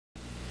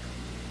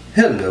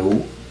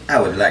Hello,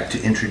 I would like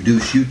to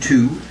introduce you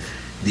to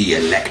the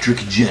Electric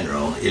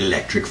General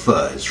Electric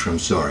Fuzz from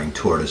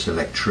SoaringTortoise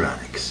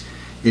Electronics.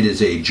 It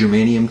is a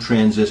germanium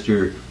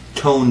transistor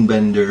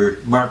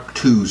Tonebender Mark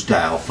II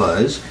style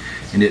fuzz,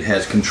 and it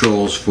has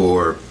controls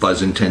for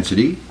fuzz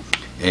intensity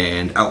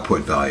and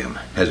output volume.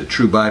 Has a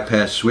true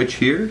bypass switch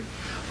here,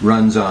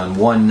 runs on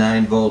one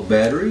 9-volt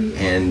battery,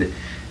 and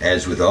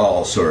as with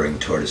all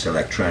SoaringTortoise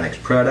Electronics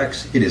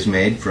products, it is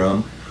made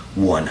from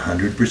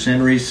 100%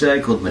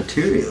 recycled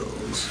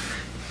materials.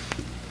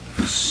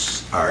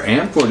 Our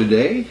amp for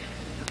today,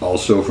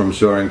 also from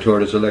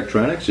SoaringTortoise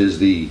Electronics, is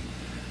the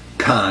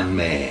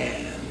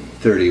Conman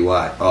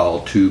 30-watt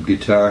all-tube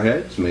guitar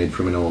head. It's made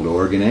from an old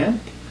organ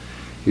amp.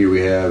 Here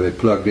we have it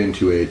plugged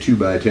into a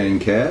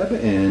 2x10 cab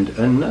and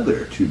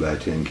another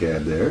 2x10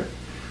 cab there.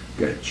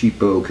 Got a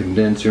cheapo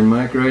condenser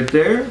mic right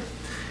there.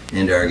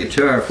 And our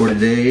guitar for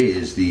today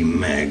is the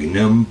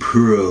Magnum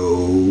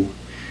Pro.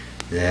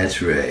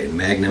 That's right,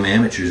 Magnum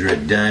amateurs are a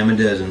dime a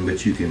dozen,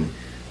 but you can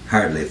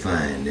hardly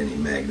find any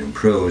Magnum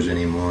Pros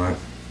anymore.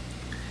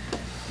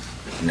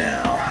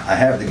 Now, I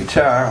have the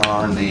guitar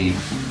on the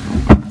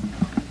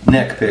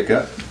neck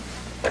pickup,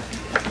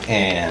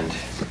 and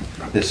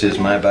this is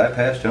my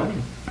bypass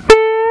tone.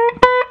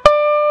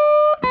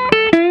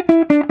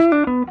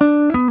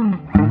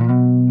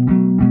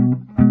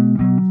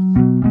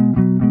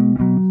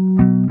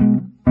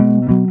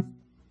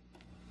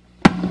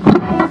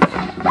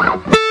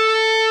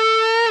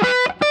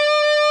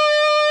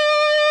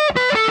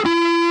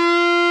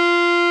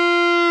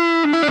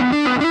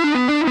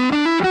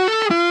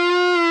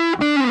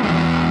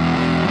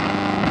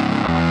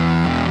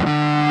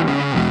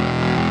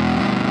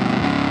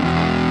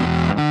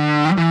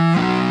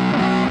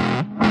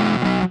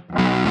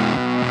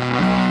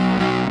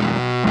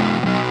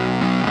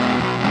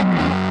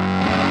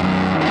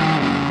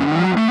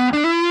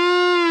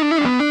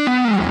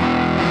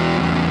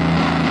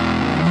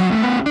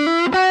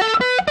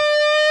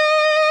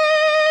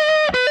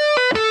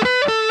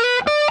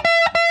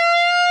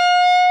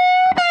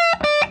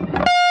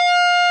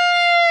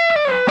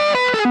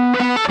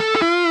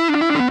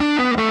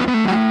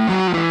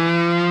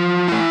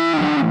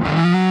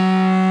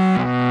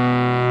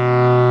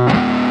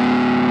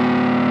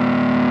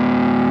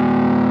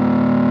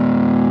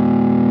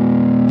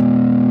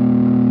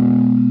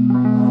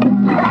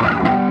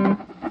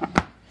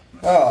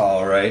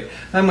 Alright,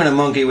 I'm going to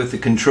monkey with the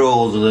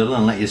controls a little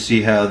and let you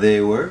see how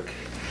they work.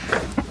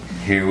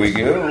 Here we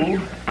go.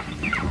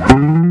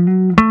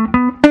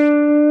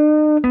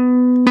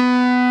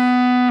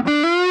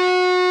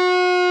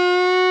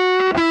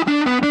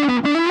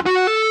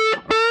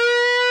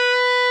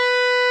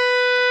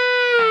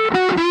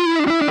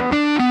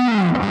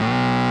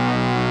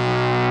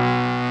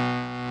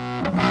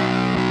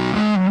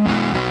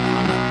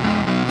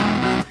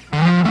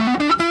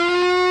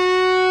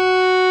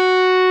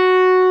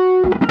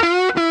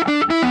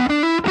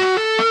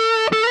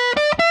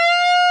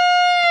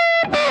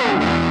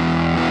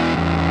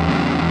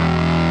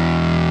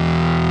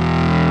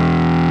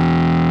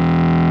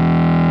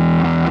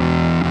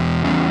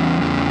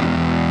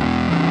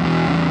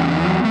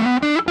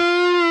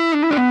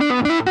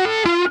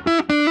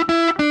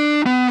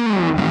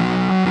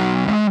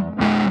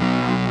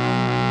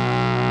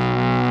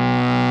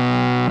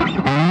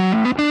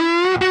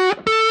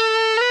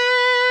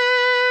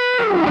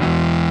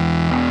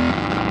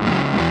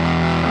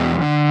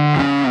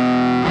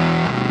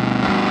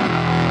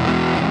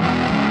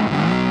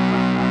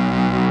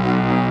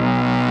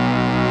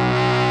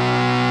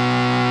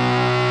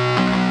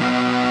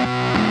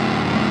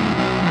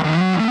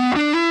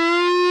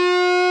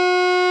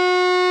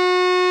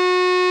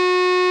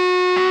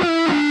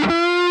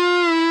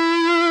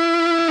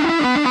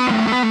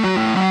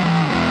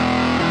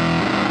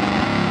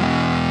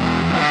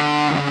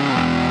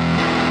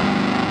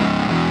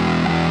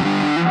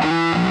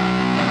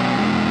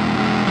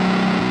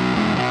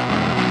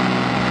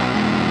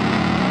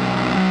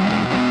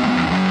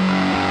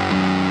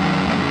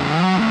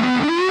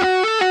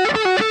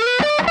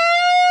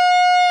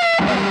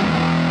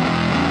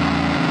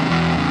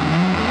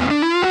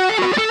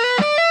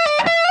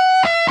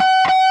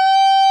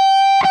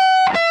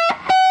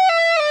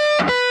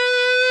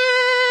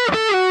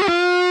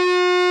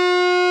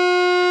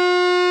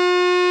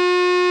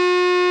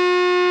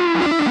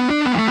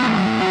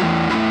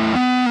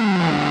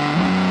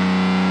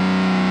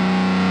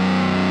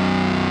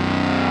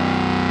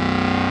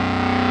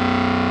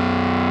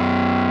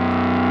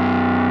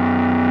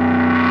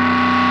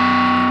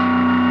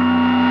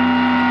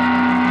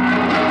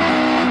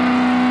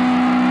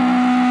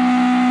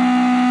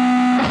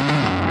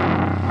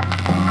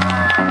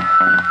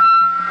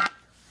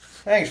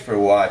 Thanks for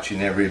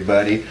watching,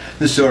 everybody.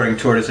 The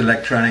SoaringTortoise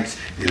Electronics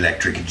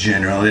Electric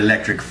General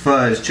Electric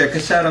Fuzz. Check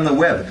us out on the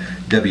web,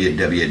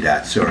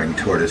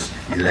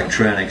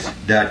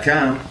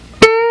 www.soaringtortoiseelectronics.com.